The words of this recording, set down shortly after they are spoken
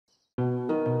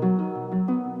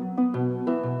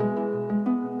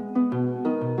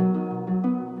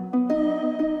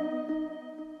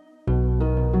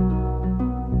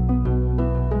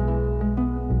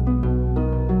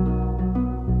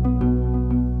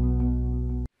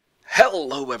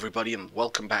Hello everybody and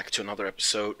welcome back to another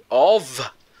episode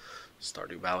of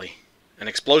Stardew Valley. An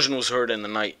explosion was heard in the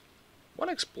night. What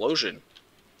explosion?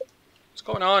 What's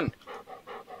going on?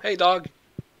 Hey dog.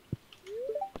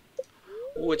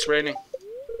 Ooh, it's raining.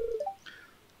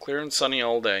 Clear and sunny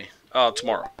all day.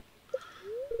 Tomorrow.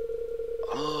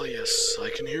 Oh yes,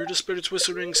 I can hear the spirits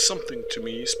whispering something to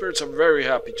me. Spirits are very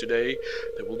happy today.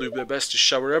 They will do their best to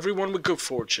shower everyone with good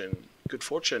fortune. Good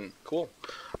fortune. Cool.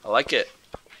 I like it.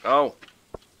 Oh.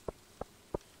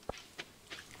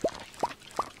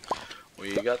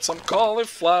 We got some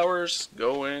cauliflowers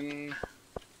going.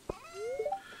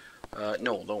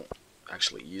 No, don't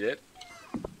actually eat it.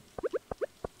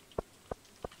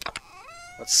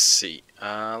 Let's see.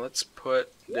 Let's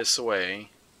put this away.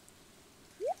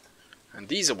 And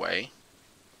these away.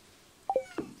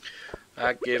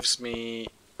 That gives me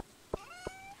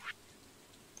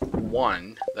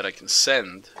one that I can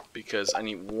send because I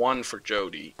need one for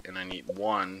Jody and I need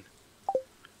one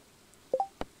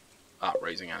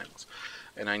raising animals,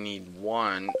 and I need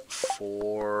one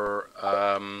for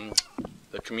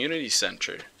the community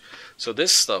center. So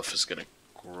this stuff is gonna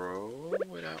grow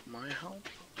without my help.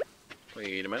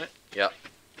 Wait a minute. Yeah,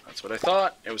 that's what I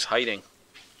thought. It was hiding.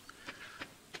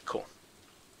 Cool.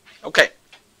 Okay,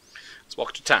 let's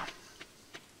walk to town.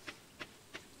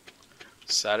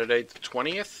 Saturday the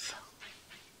 20th.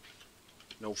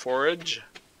 No forage.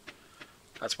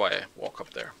 That's why I walk up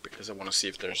there, because I want to see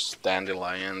if there's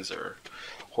dandelions or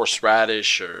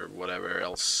horseradish or whatever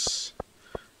else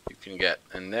you can get.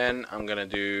 And then I'm gonna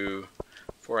do,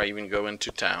 before I even go into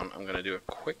town, I'm gonna do a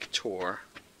quick tour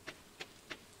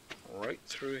right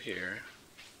through here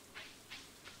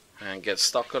and get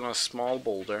stuck on a small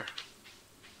boulder.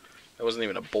 It wasn't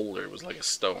even a boulder, it was like a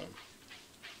stone.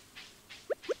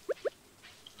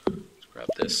 Let's grab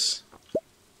this.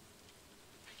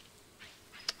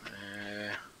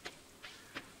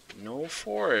 No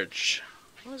forage.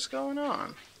 What is going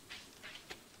on?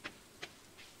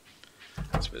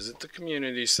 Let's visit the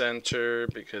community center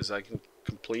because I can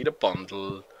complete a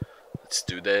bundle. Let's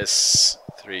do this.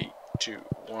 3, 2,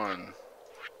 1.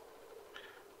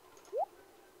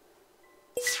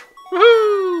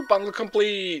 Woohoo! Bundle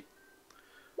complete!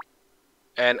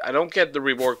 And I don't get the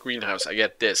reward greenhouse, I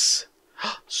get this.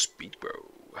 Speed bro.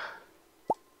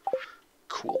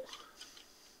 Cool.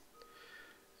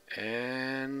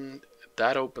 And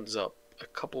that opens up a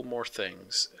couple more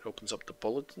things. It opens up the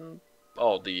bulletin.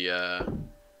 Oh, the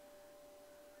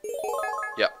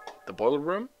yeah, the boiler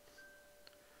room.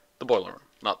 The boiler room,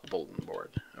 not the bulletin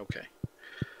board. Okay.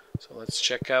 So let's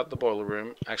check out the boiler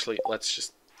room. Actually, let's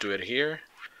just do it here.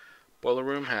 Boiler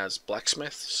room has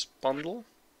blacksmith's bundle,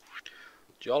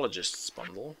 geologist's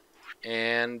bundle,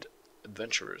 and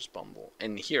adventurer's bundle.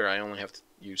 And here I only have to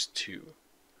use 2.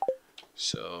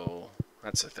 So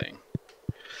that's a thing.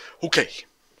 Okay.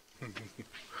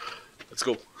 Let's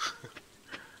go.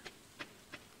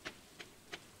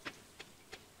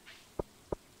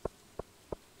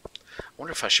 I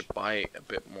wonder if I should buy a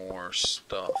bit more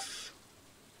stuff.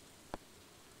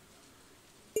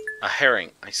 A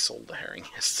herring. I sold a herring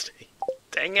yesterday.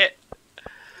 Dang it.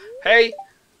 Hey.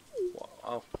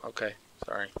 Oh, okay.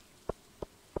 Sorry.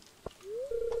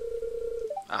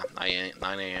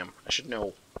 9 a.m. I should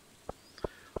know.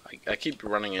 I keep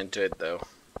running into it though,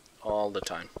 all the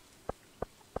time.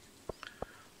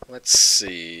 Let's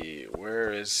see,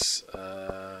 where is,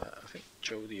 I think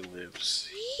Jody lives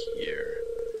here.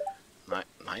 9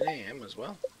 a.m. as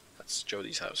well? That's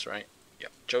Jody's house, right?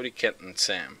 Yep, Jody, Kent, and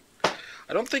Sam.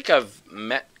 I don't think I've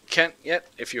met Kent yet.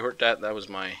 If you heard that, that was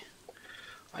my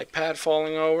iPad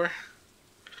falling over.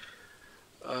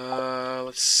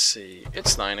 Let's see,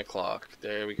 it's 9 o'clock.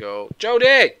 There we go.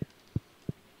 Jody!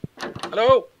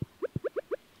 Hello!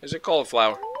 Here's your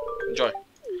cauliflower. Enjoy.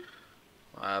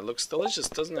 Looks delicious,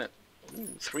 doesn't it? Ooh,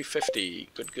 350.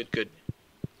 Good, good, good.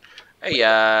 Hey,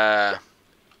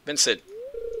 Vincent.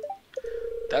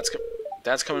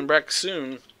 That's coming back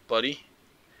soon, buddy.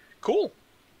 Cool.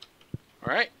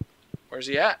 All right. Where's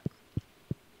he at?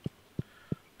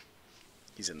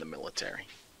 He's in the military.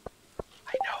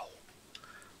 I know.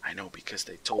 I know because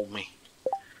they told me.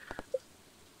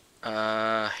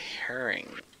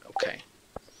 Herring. Okay.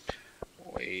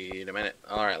 Wait a minute.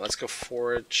 Alright, let's go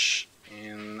forage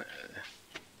in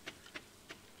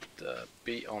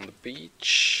on the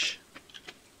beach.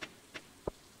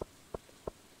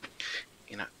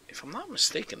 You know, if I'm not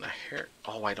mistaken, the hare.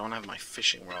 Oh, I don't have my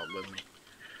fishing rod with me.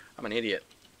 I'm an idiot.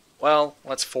 Well,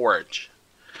 let's forage.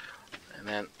 And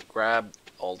then grab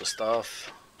all the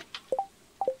stuff.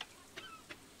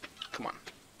 Come on.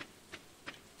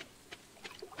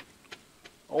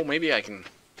 Oh, maybe I can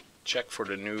check for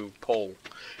the new pole.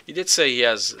 He did say he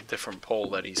has a different pole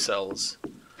that he sells.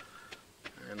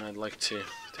 And I'd like to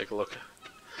take a look.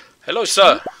 Hello,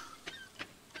 sir.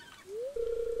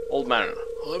 Old man.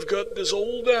 I've got this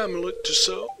old amulet to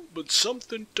sell, but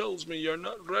something tells me you're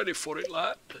not ready for it,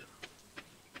 lad.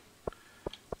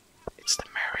 It's the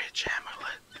marriage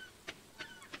amulet.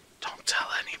 Don't tell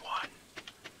anyone.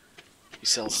 He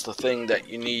sells the thing that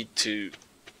you need to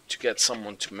get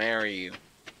someone to marry you.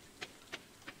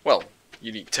 Well,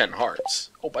 you need 10 hearts.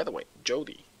 Oh, by the way,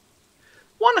 Jody.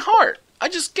 1 heart! I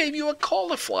just gave you a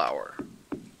cauliflower.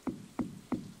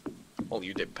 Well,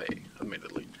 you did pay,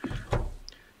 admittedly.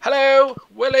 Hello,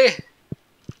 Willie.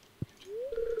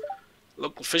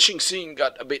 Local fishing scene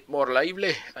got a bit more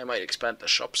lively. I might expand the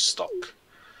shop stock.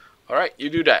 Alright, you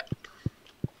do that.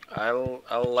 I'll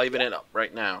liven it up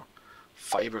right now.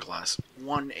 Fiberglass,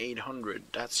 1-800.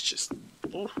 That's just...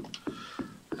 Ooh,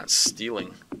 that's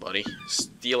stealing, buddy.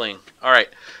 Stealing. Alright,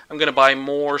 I'm gonna buy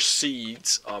more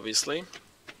seeds, obviously.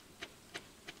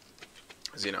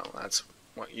 As you know, that's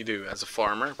what you do as a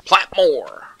farmer. Plant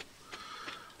more!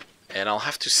 And I'll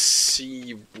have to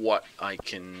see what I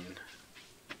can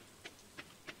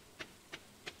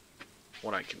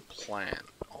plant.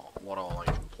 What all I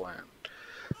can plant.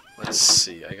 Let's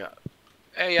see, I got...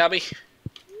 Hey, Abby!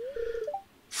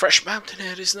 Fresh mountain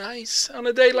air is nice on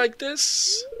a day like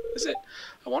this. Is it?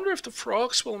 I wonder if the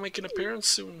frogs will make an appearance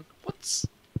soon. What's...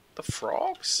 the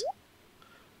frogs?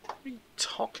 What are you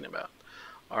talking about?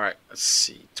 Alright, let's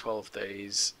see. 12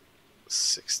 days.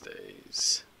 6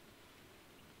 days.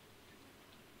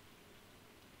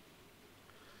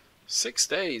 6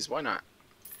 days, why not?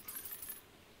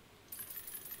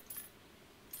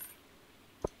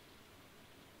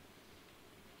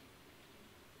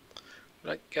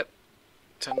 Did I get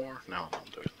 10 more? No, I'll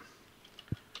do it.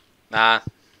 Nah,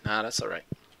 that's alright.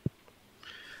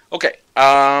 Okay,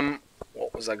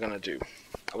 what was I gonna do?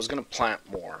 I was gonna plant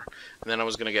more, and then I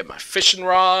was gonna get my fishing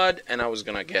rod, and I was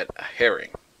gonna get a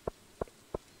herring.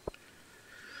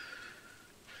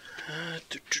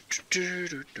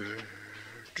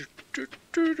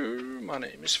 My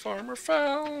name is Farmer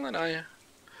Fowl, and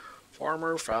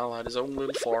Farmer Fowl had his own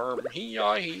little farm.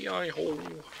 Hee-yi-ho.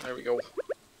 There we go.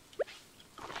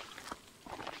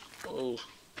 Oh,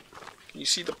 can you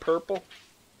see the purple?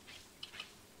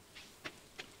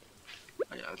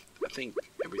 I think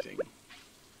everything.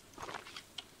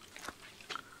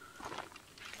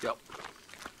 Yep.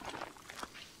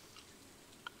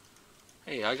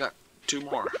 Hey, I got 2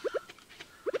 more.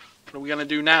 What are we gonna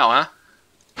do now,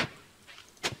 huh?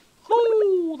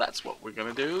 Ooh, that's what we're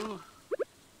gonna do.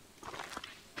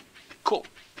 Cool.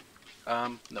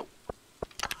 No.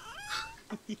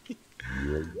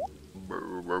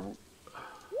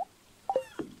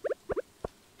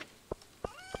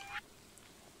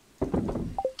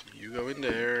 You go in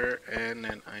there, and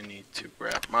then I need to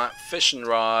grab my fishing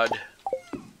rod.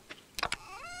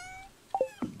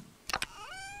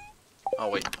 Oh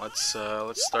wait, let's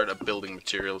start a building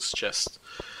materials chest.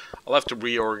 I'll have to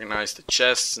reorganize the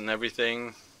chests and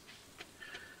everything.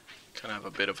 Kind of have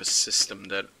a bit of a system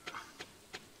that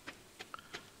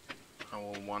I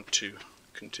will want to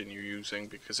continue using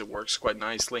because it works quite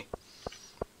nicely.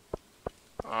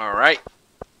 Alright.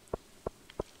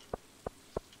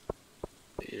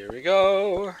 Here we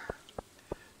go.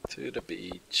 To the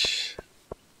beach.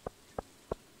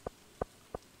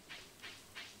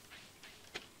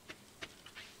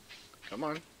 Come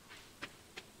on.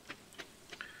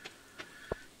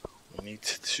 We need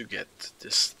to get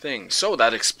this thing. So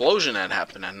that explosion had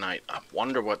happened at night. I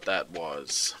wonder what that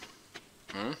was.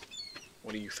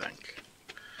 What do you think?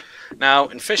 Now,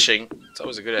 in fishing, it's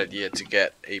always a good idea to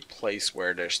get a place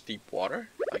where there's deep water,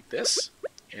 like this.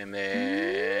 And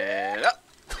then...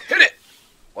 hit it!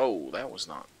 Whoa, that was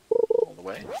not all the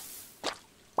way.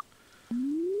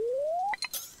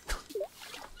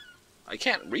 I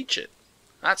can't reach it.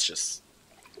 That's just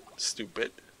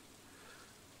stupid.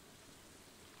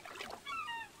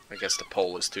 I guess the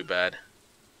pole is too bad.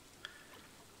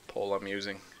 Pole I'm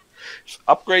using.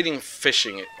 Upgrading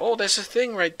fishing. Oh, there's a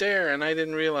thing right there, and I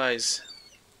didn't realize.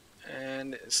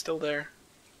 And it's still there.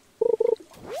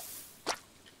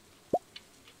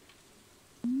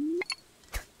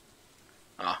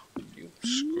 Ah, you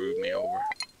screwed me over.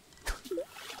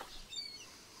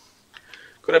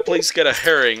 Could I please get a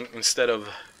herring instead of...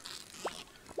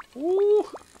 Woo!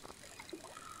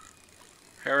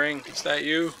 Herring, is that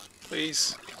you?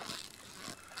 Please.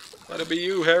 Let it be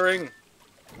you, herring.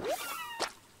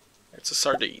 It's a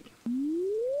sardine.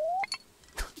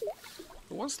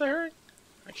 Who wants the herring?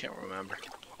 I can't remember.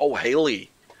 Oh,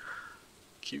 Haley.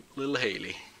 Cute little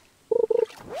Haley.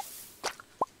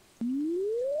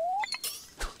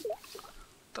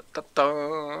 Da, da,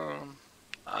 da.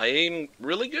 I'm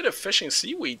really good at fishing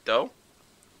seaweed, though.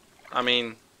 I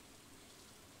mean,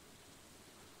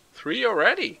 3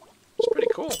 already. It's pretty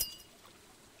cool.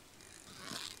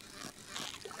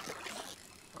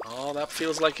 Oh, that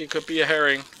feels like it could be a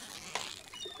herring.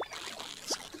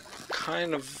 It's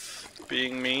kind of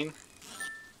being mean.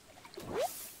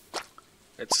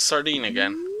 It's a sardine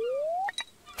again.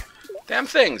 Damn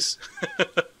things!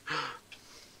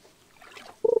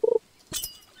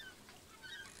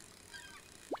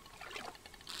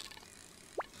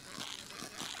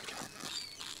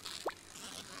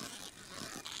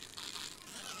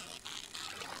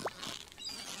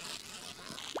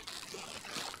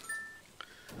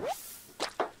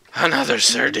 Another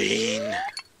sardine!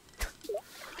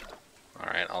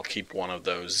 Alright, I'll keep one of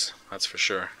those. That's for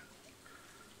sure.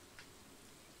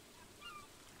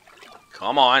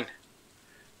 Come on!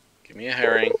 Give me a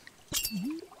herring.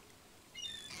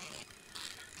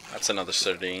 That's another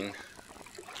sardine.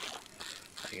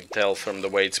 I can tell from the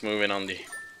way it's moving on the...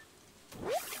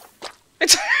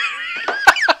 It's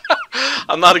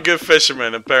I'm not a good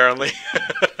fisherman, apparently.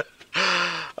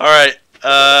 Alright,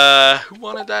 who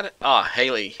wanted that? Ah,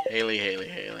 Haley. Haley.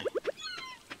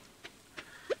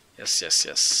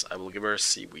 Yes. I will give her a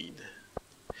seaweed.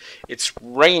 It's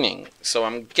raining, so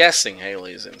I'm guessing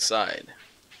Haley's inside.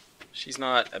 She's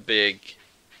not a big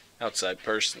outside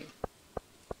person.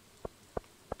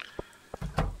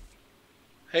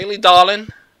 Haley, darling.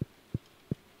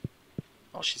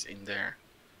 Oh, she's in there.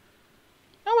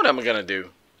 Now what am I gonna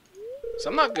do? So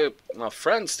I'm not good enough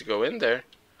friends to go in there.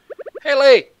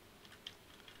 Haley!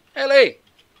 Haley!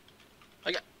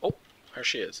 Oh, there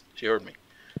she is. She heard me.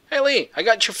 Haley, I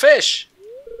got your fish!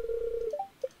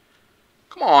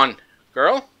 Come on,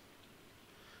 girl.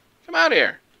 Come out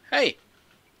here. Hey.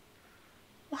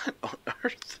 What on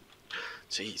earth?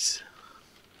 Jeez.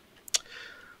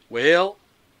 Well,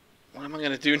 what am I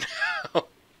gonna do now?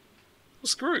 I'm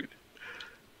screwed.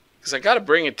 Because I gotta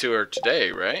bring it to her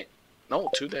today, right? No,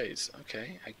 2 days.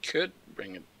 Okay, I could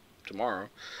bring it tomorrow.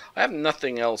 I have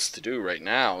nothing else to do right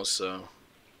now, so...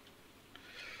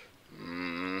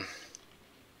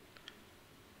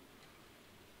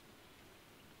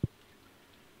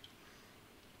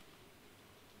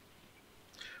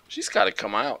 She's got to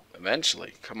come out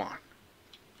eventually. Come on.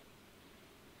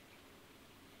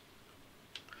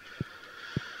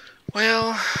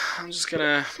 Well, I'm just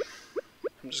gonna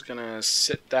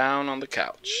sit down on the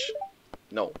couch.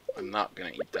 No, I'm not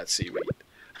gonna eat that seaweed.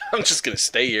 I'm just gonna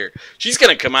stay here. She's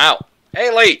gonna come out.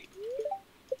 Hey, Lee!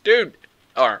 Dude!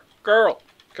 Or girl!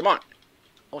 Come on.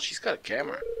 Oh, she's got a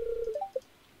camera.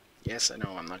 Yes, I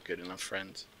know I'm not good enough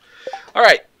friends.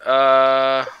 Alright,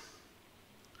 well,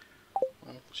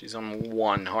 she's on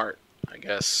 1 heart. I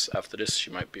guess after this she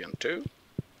might be on 2.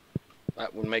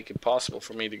 That would make it possible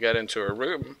for me to get into her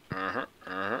room.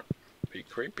 Be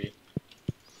creepy.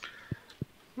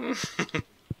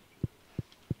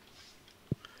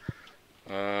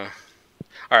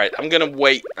 Alright, I'm gonna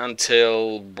wait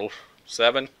until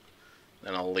 7,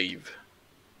 then I'll leave.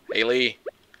 Haley,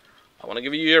 I want to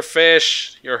give you your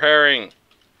fish, your herring.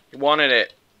 You wanted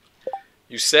it.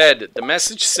 You said, the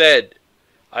message said,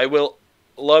 I will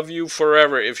love you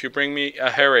forever if you bring me a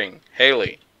herring.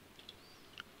 Haley,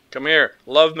 come here,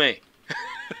 love me.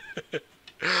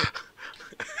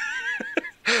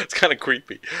 It's kind of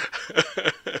creepy.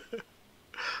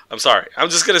 I'm sorry. I'm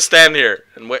just going to stand here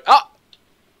and wait. Oh,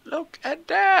 look at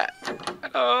that.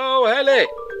 Oh, Haley.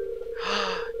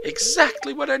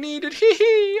 Exactly what I needed. Hee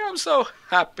hee. I'm so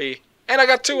happy. And I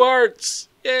got 2 hearts.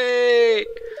 Yay.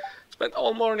 Spent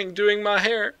all morning doing my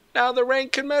hair. Now the rain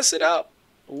can mess it up.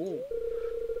 Ooh.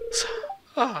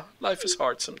 Life is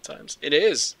hard sometimes. It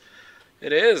is.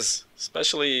 It is.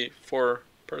 Especially for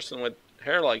a person with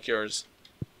hair like yours.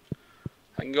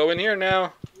 I can go in here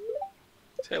now.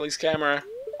 It's Haley's camera.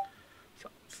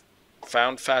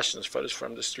 Found fashions photos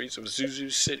from the streets of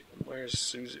Zuzu City. Where's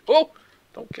Zuzu? Oh!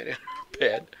 Don't get in her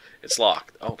bed. It's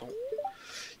locked. Oh, don't.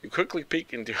 You quickly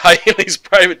peek into Haley's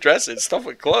private dresses. Stuff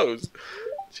with clothes.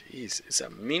 Jeez. It's a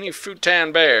mini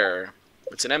futon bear.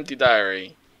 It's an empty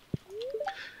diary.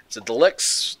 It's a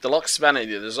deluxe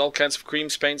vanity. There's all kinds of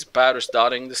creams, paints, powders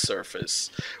dotting the surface.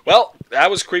 Well, that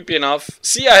was creepy enough.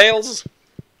 See ya, Hales.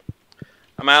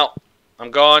 I'm out.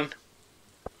 I'm gone.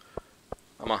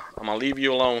 I'm gonna leave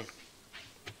you alone.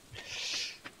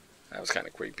 That was kind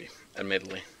of creepy,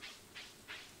 admittedly.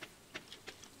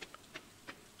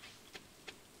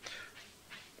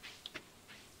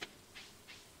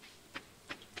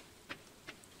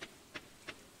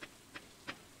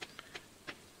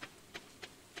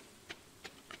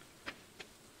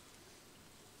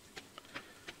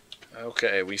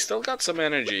 Okay, we still got some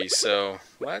energy, so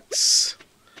let's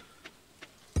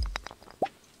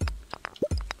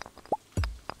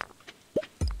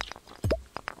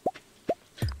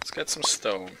get some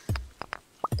stone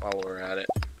while we're at it.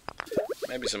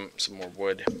 Maybe some more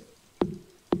wood.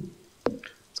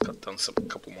 Let's cut down a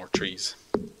couple more trees.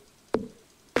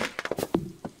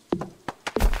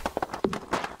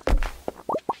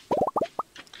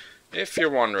 If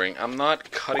you're wondering, I'm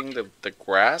not cutting the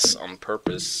grass on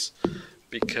purpose,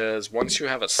 because once you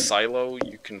have a silo,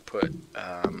 you can put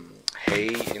hay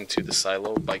into the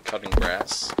silo by cutting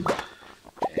grass.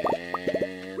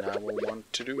 And I will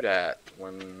want to do that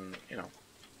when, you know,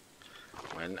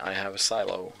 when I have a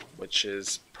silo, which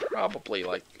is probably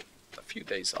like a few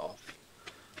days off.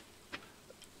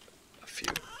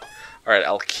 Alright,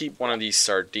 I'll keep one of these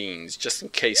sardines, just in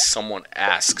case someone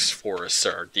asks for a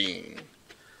sardine.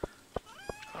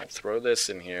 I'll throw this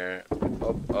in here,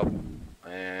 up,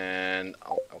 and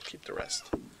I'll keep the rest.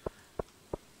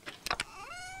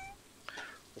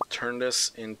 We'll turn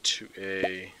this into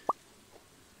a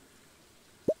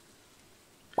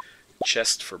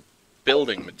chest for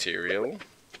building material.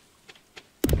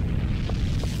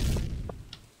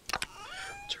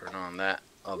 Turn on that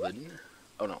oven.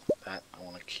 Oh no, that I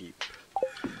want to keep.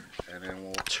 And then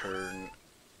we'll turn...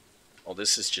 Oh,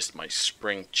 this is just my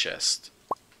spring chest.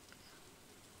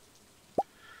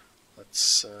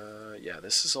 Let's, yeah,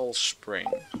 this is all spring.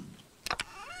 Let's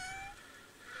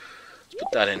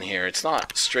put that in here. It's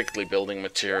not strictly building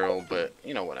material, but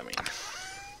you know what I mean.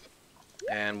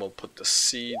 And we'll put the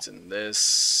seeds in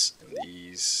this, and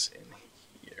these in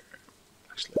here.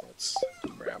 Actually, let's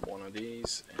grab one of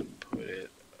these and put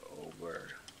it over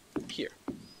here.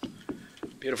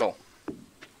 Beautiful.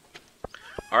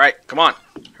 Alright, come on.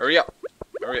 Hurry up.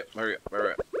 Hurry up, hurry up,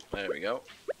 hurry up. There we go.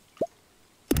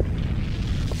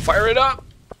 Fire it up!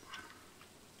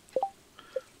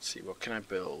 Let's see, what can I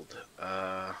build?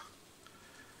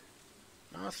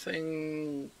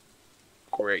 Nothing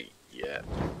great yet.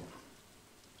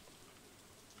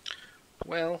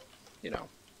 Well, you know,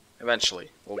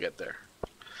 eventually we'll get there.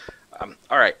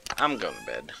 Alright, I'm going to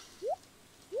bed.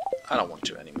 I don't want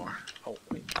to anymore. Oh,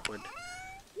 wait, wood.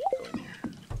 Go in here.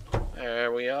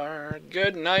 There we are.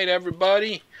 Good night,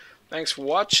 everybody. Thanks for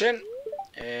watching.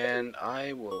 And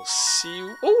I will see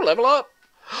you... Oh, level up!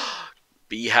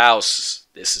 Bee house.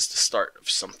 This is the start of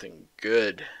something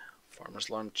good. Farmer's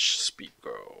lunch, speed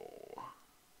grow.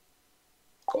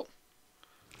 Cool.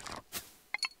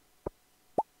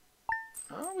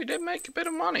 Oh, we did make a bit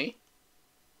of money.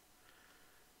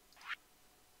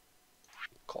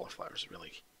 Cauliflower is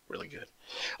really, really good.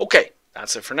 Okay,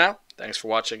 that's it for now. Thanks for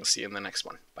watching. See you in the next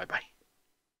one. Bye-bye.